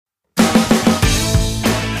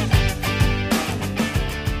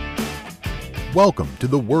Welcome to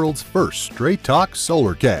the world's first Straight Talk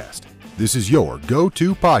Solarcast. This is your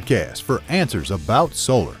go-to podcast for answers about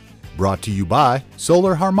solar. Brought to you by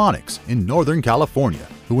Solar Harmonics in Northern California,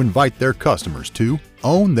 who invite their customers to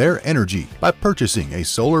own their energy by purchasing a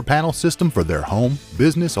solar panel system for their home,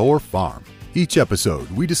 business, or farm. Each episode,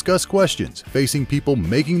 we discuss questions facing people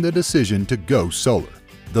making the decision to go solar.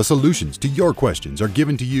 The solutions to your questions are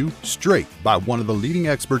given to you straight by one of the leading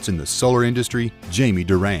experts in the solar industry, Jamie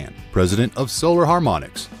Duran, president of Solar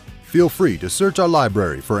Harmonics. Feel free to search our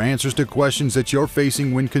library for answers to questions that you're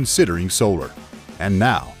facing when considering solar. And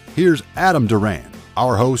now, here's Adam Duran,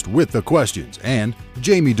 our host with the questions, and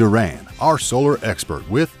Jamie Duran, our solar expert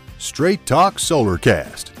with Straight Talk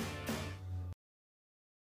Solarcast.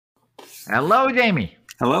 Hello, Jamie.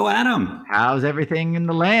 Hello, Adam. How's everything in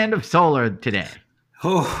the land of solar today?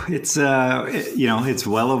 Oh, it's it's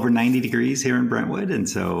well over 90 degrees here in Brentwood, and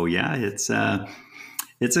so it's an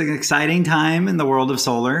exciting time in the world of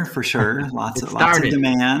solar for sure. Lots of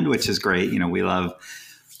demand, which is great. You know, we love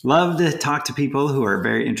to talk to people who are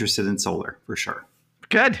very interested in solar for sure.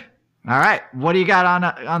 Good. All right, what do you got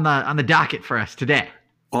on the docket for us today?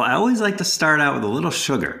 Well, I always like to start out with a little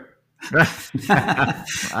sugar.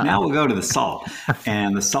 Now we'll go to the salt.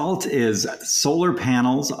 And the salt is solar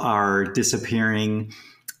panels are disappearing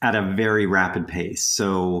at a very rapid pace.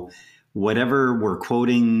 So whatever we're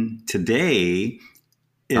quoting today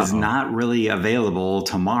is not really available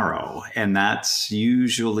tomorrow. And that's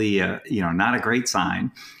usually not a great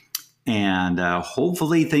sign. And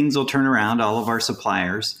hopefully things will turn around. All of our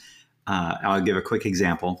suppliers, I'll give a quick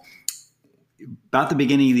example. About the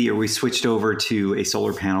beginning of the year, we switched over to a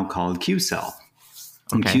solar panel called Qcell.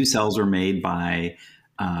 And Qcells were made by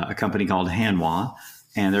a company called Hanwha,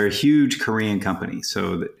 and they're a huge Korean company.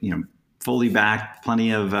 So, fully backed,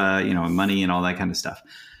 plenty of, money and all that kind of stuff.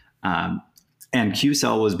 And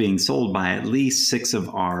Qcell was being sold by at least 6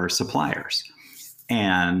 of our suppliers.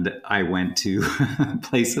 And I went to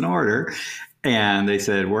place an order. And they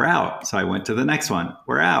said, we're out. So I went to the next one.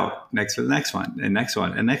 We're out. Next to the next one. And next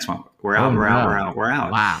one. And next one. We're out. We're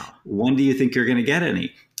out. Wow. When do you think you're going to get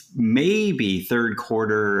any? Maybe third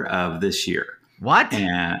quarter of this year. What?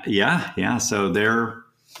 And yeah. So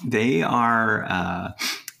they are,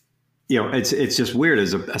 it's just weird.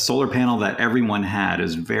 As a solar panel that everyone had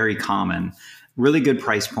is very common. Really good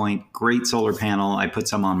price point. Great solar panel. I put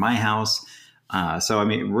some on my house.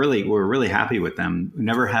 Really, we're really happy with them. We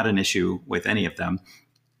never had an issue with any of them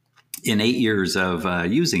in 8 years of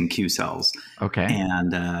using Qcells. Okay.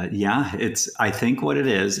 And I think what it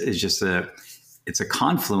is just it's a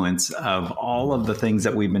confluence of all of the things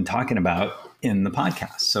that we've been talking about in the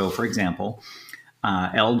podcast. So, for example,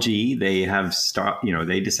 LG, they have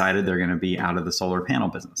they decided they're going to be out of the solar panel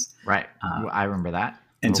business. Right. I remember that.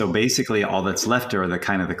 And so basically all that's left are the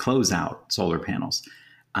closeout solar panels.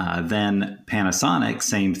 Then Panasonic,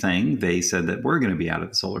 same thing. They said that we're going to be out of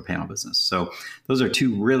the solar panel business. So those are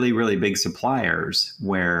 2 really, really big suppliers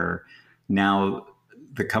where now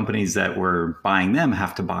the companies that were buying them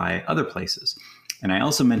have to buy other places. And I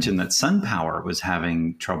also mentioned that SunPower was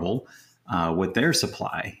having trouble with their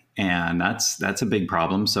supply. And that's a big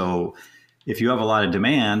problem. So if you have a lot of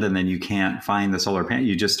demand and then you can't find the solar panel,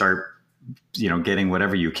 you just start, getting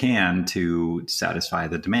whatever you can to satisfy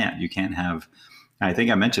the demand. You can't have... I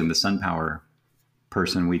think I mentioned the SunPower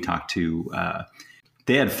person we talked to.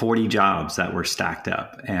 They had 40 jobs that were stacked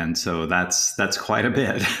up. And so that's quite a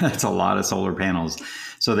bit. That's a lot of solar panels.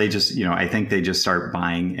 So they just, I think they just start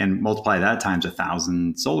buying and multiply that times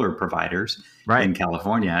 1,000 solar providers in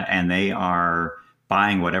California. And they are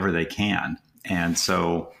buying whatever they can. And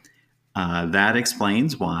so that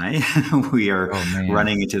explains why we are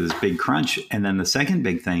running into this big crunch. And then the second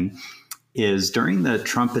big thing is during the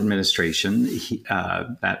Trump administration,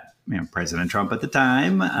 President Trump at the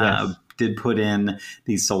time did put in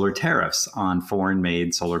these solar tariffs on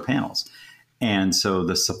foreign-made solar panels. And so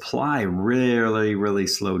the supply really, really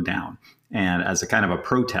slowed down, and as a kind of a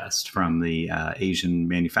protest from the Asian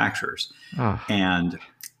manufacturers. And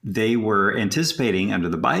they were anticipating under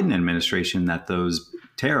the Biden administration that those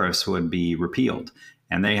tariffs would be repealed,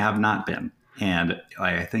 and they have not been. And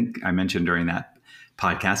I think I mentioned during that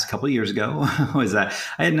podcast a couple of years ago was that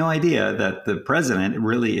I had no idea that the president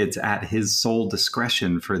it's at his sole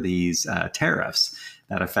discretion for these tariffs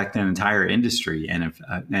that affect an entire industry.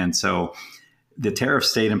 And so the tariffs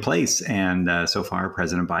stayed in place. And so far,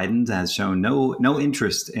 President Biden has shown no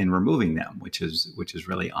interest in removing them, which is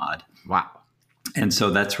really odd. Wow. And so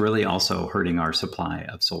that's really also hurting our supply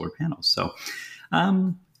of solar panels. So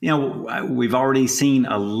we've already seen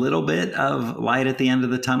a little bit of light at the end of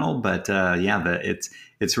the tunnel, but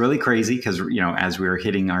it's really crazy because as we were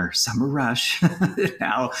hitting our summer rush,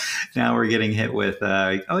 now we're getting hit with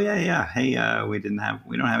hey, we don't have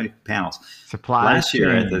any panels. Supply last chain.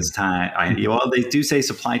 year at this time. Well, they do say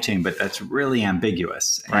supply chain, but that's really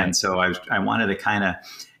ambiguous, right. And so I wanted to kind of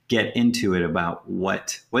get into it about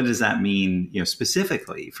what does that mean,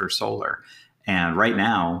 specifically for solar. And right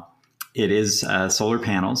now, it is solar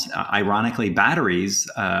panels. Ironically,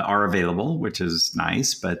 batteries are available, which is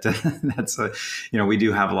nice. But that's we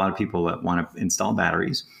do have a lot of people that want to install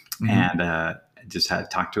batteries. Mm-hmm. And just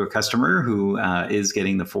had talked to a customer who is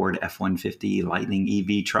getting the Ford F-150 Lightning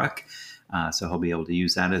EV truck. So he'll be able to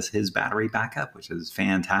use that as his battery backup, which is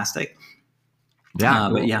fantastic. Yeah,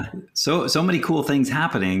 cool. But yeah, so many cool things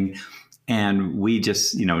happening. And we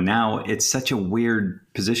just, now it's such a weird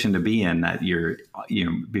position to be in that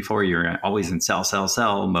before you're always in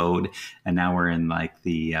sell mode. And now we're in like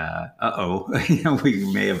the,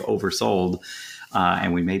 we may have oversold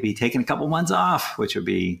and we may be taking a couple months off, which would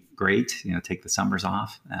be great. Take the summers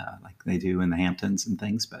off like they do in the Hamptons and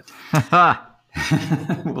things. But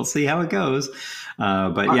we'll see how it goes.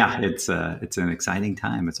 But yeah, it's an exciting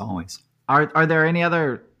time. It's always. Are there any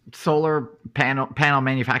other solar panel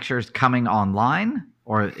manufacturers coming online,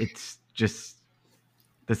 or it's just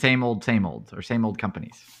the same old or same old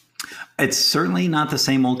companies? It's certainly not the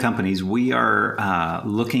same old companies. We are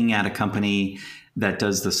looking at a company that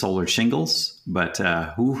does the solar shingles, but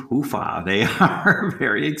hoofa, they are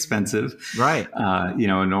very expensive. Right. A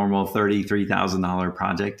normal $33,000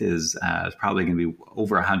 project is probably going to be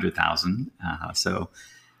over $100,000. So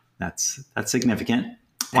that's significant.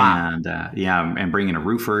 Wow. And and bringing a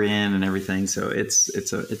roofer in and everything. So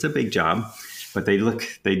it's a big job, but they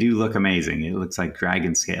do look amazing. It looks like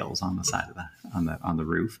dragon scales on the side of on the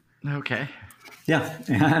roof. Okay. Yeah.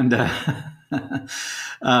 And,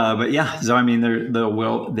 but yeah, so I mean,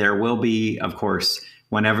 there will be, of course,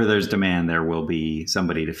 whenever there's demand, there will be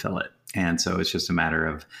somebody to fill it. And so it's just a matter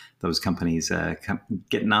of those companies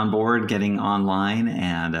getting on board, getting online,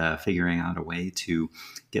 and figuring out a way to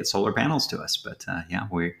get solar panels to us. But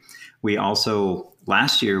we also,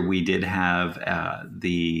 last year, we did have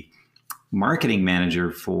the marketing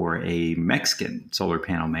manager for a Mexican solar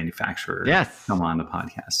panel manufacturer come on the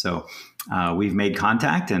podcast. So we've made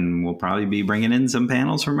contact, and we'll probably be bringing in some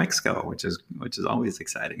panels from Mexico, which is always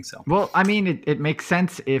exciting. So, well, I mean, it makes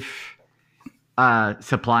sense if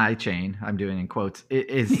supply chain, I'm doing in quotes,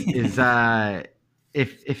 is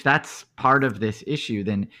if that's part of this issue,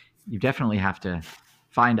 then you definitely have to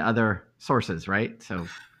find other sources, right? So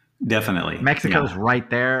definitely Mexico's right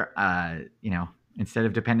there. Instead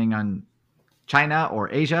of depending on China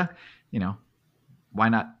or Asia, why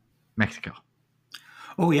not Mexico?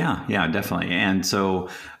 Oh yeah, definitely. And so,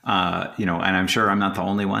 and I'm sure I'm not the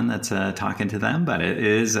only one that's talking to them, but it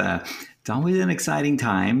is, it's always an exciting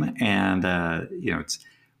time. And,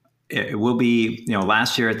 it will be,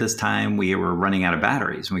 last year at this time, we were running out of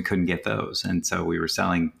batteries and we couldn't get those. And so we were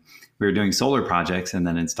doing solar projects and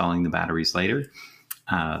then installing the batteries later.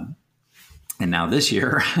 And now this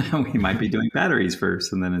year we might be doing batteries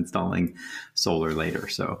first and then installing solar later.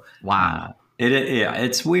 So, wow.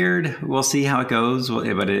 It's weird. We'll see how it goes,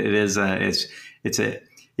 but it is and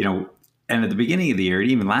at the beginning of the year,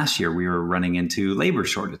 even last year, we were running into labor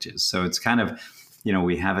shortages. So it's kind of,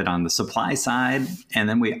 we have it on the supply side, and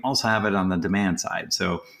then we also have it on the demand side.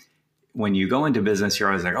 So when you go into business, you're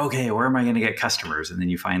always like, okay, where am I going to get customers? And then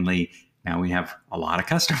you now we have a lot of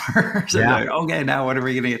customers. Yeah. Like, okay, now what are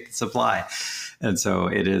we going to get the supply? And so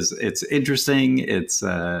it's interesting. It's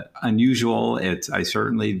unusual. They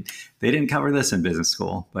didn't cover this in business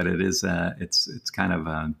school, but it is, it's kind of,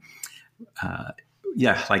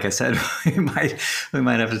 like I said, we might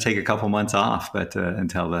have to take a couple months off, but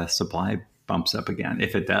until the supply bumps up again,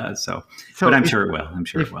 if it does. So but I'm sure it will.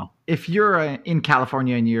 It will. If you're in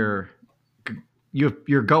California and you're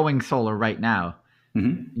going solar right now,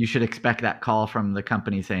 mm-hmm. you should expect that call from the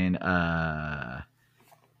company saying,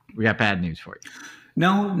 we got bad news for you.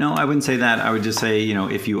 No, I wouldn't say that. I would just say,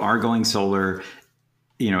 if you are going solar,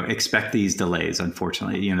 expect these delays.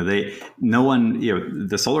 Unfortunately,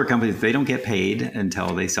 the solar companies, they don't get paid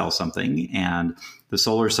until they sell something. And the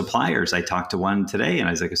solar suppliers, I talked to one today and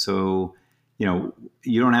I was like, so,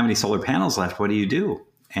 you don't have any solar panels left. What do you do?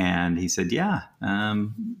 And he said,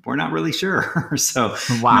 we're not really sure. So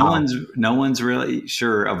wow. no one's really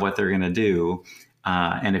sure of what they're going to do.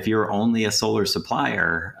 And if you're only a solar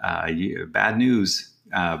supplier, bad news,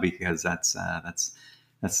 because that's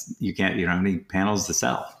you don't have any panels to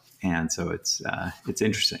sell. And so it's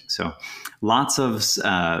interesting. So lots of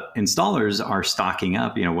installers are stocking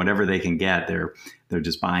up, whatever they can get. They're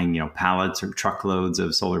just buying, pallets or truckloads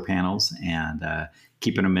of solar panels and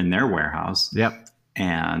keeping them in their warehouse. Yep.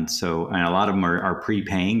 And a lot of them are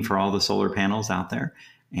prepaying for all the solar panels out there.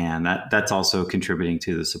 And that's also contributing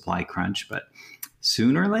to the supply crunch. But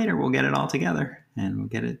sooner or later, we'll get it all together and we'll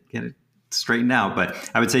get it straightened out. But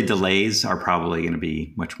I would say delays are probably going to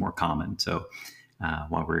be much more common. So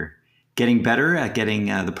while we're getting better at getting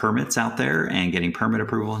the permits out there and getting permit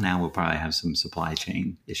approval, now we'll probably have some supply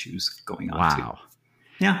chain issues going on too.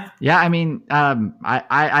 Yeah. Yeah. I mean,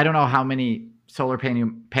 I don't know how many solar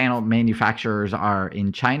panel manufacturers are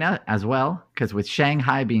in China as well, because with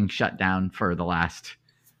Shanghai being shut down for the last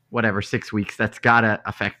 6 weeks, that's got to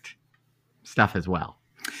affect stuff as well.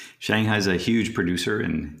 Shanghai's a huge producer,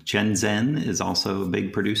 and Shenzhen is also a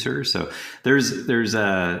big producer. So there's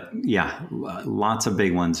lots of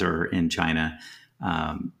big ones are in China.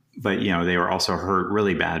 But they were also hurt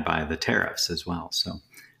really bad by the tariffs as well. So,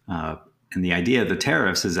 and the idea of the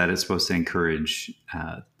tariffs is that it's supposed to encourage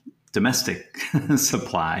domestic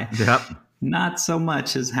supply. Yep. Not so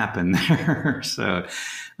much has happened there. So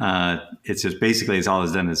it's just basically all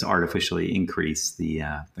it's done is artificially increase the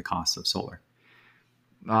cost of solar.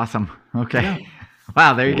 Awesome. Okay. Yeah.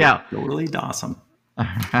 Wow. There you go. Totally awesome.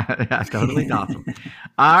 Yeah, totally awesome.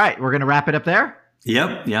 All right. We're going to wrap it up there.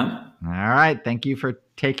 Yep. All right. Thank you for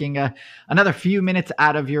taking another few minutes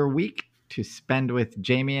out of your week to spend with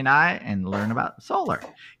Jamie and I and learn about solar.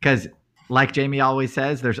 Because like Jamie always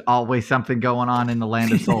says, there's always something going on in the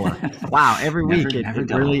land of solar. Wow. Every week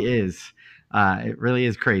it really is. It really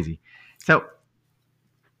is crazy. So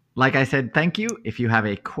like I said, thank you. If you have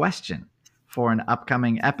a question for an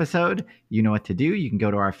upcoming episode, you know what to do. You can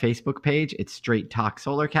go to our Facebook page. It's Straight Talk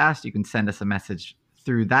Solarcast. You can send us a message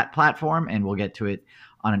through that platform and we'll get to it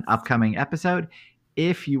on an upcoming episode.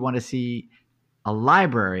 If you want to see a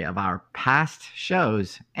library of our past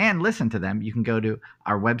shows and listen to them, you can go to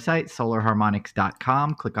our website,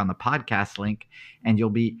 solarharmonics.com, click on the podcast link, and you'll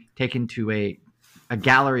be taken to a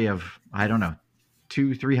gallery of,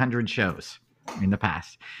 200-300 shows in the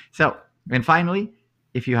past. So, and finally,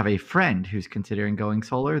 if you have a friend who's considering going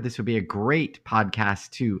solar, this would be a great podcast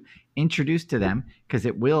to introduce to them because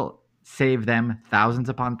it will save them thousands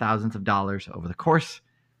upon thousands of dollars over the course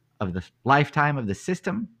of the lifetime of the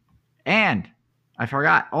system. And I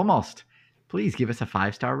forgot, almost, please give us a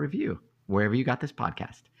 5-star review wherever you got this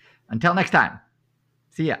podcast. Until next time,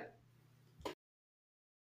 see ya.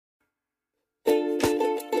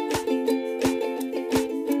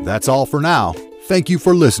 That's all for now. Thank you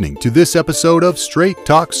for listening to this episode of Straight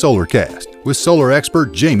Talk Solarcast with solar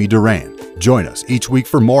expert Jamie Duran. Join us each week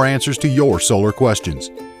for more answers to your solar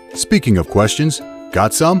questions. Speaking of questions,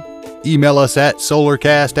 got some? Email us at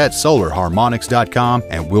solarcast@solarharmonics.com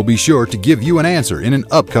and we'll be sure to give you an answer in an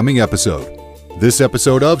upcoming episode. This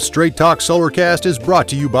episode of Straight Talk Solarcast is brought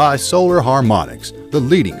to you by Solar Harmonics, the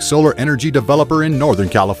leading solar energy developer in Northern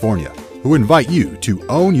California, who invite you to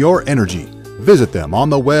own your energy. Visit them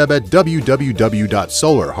on the web at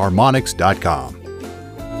www.solarharmonics.com.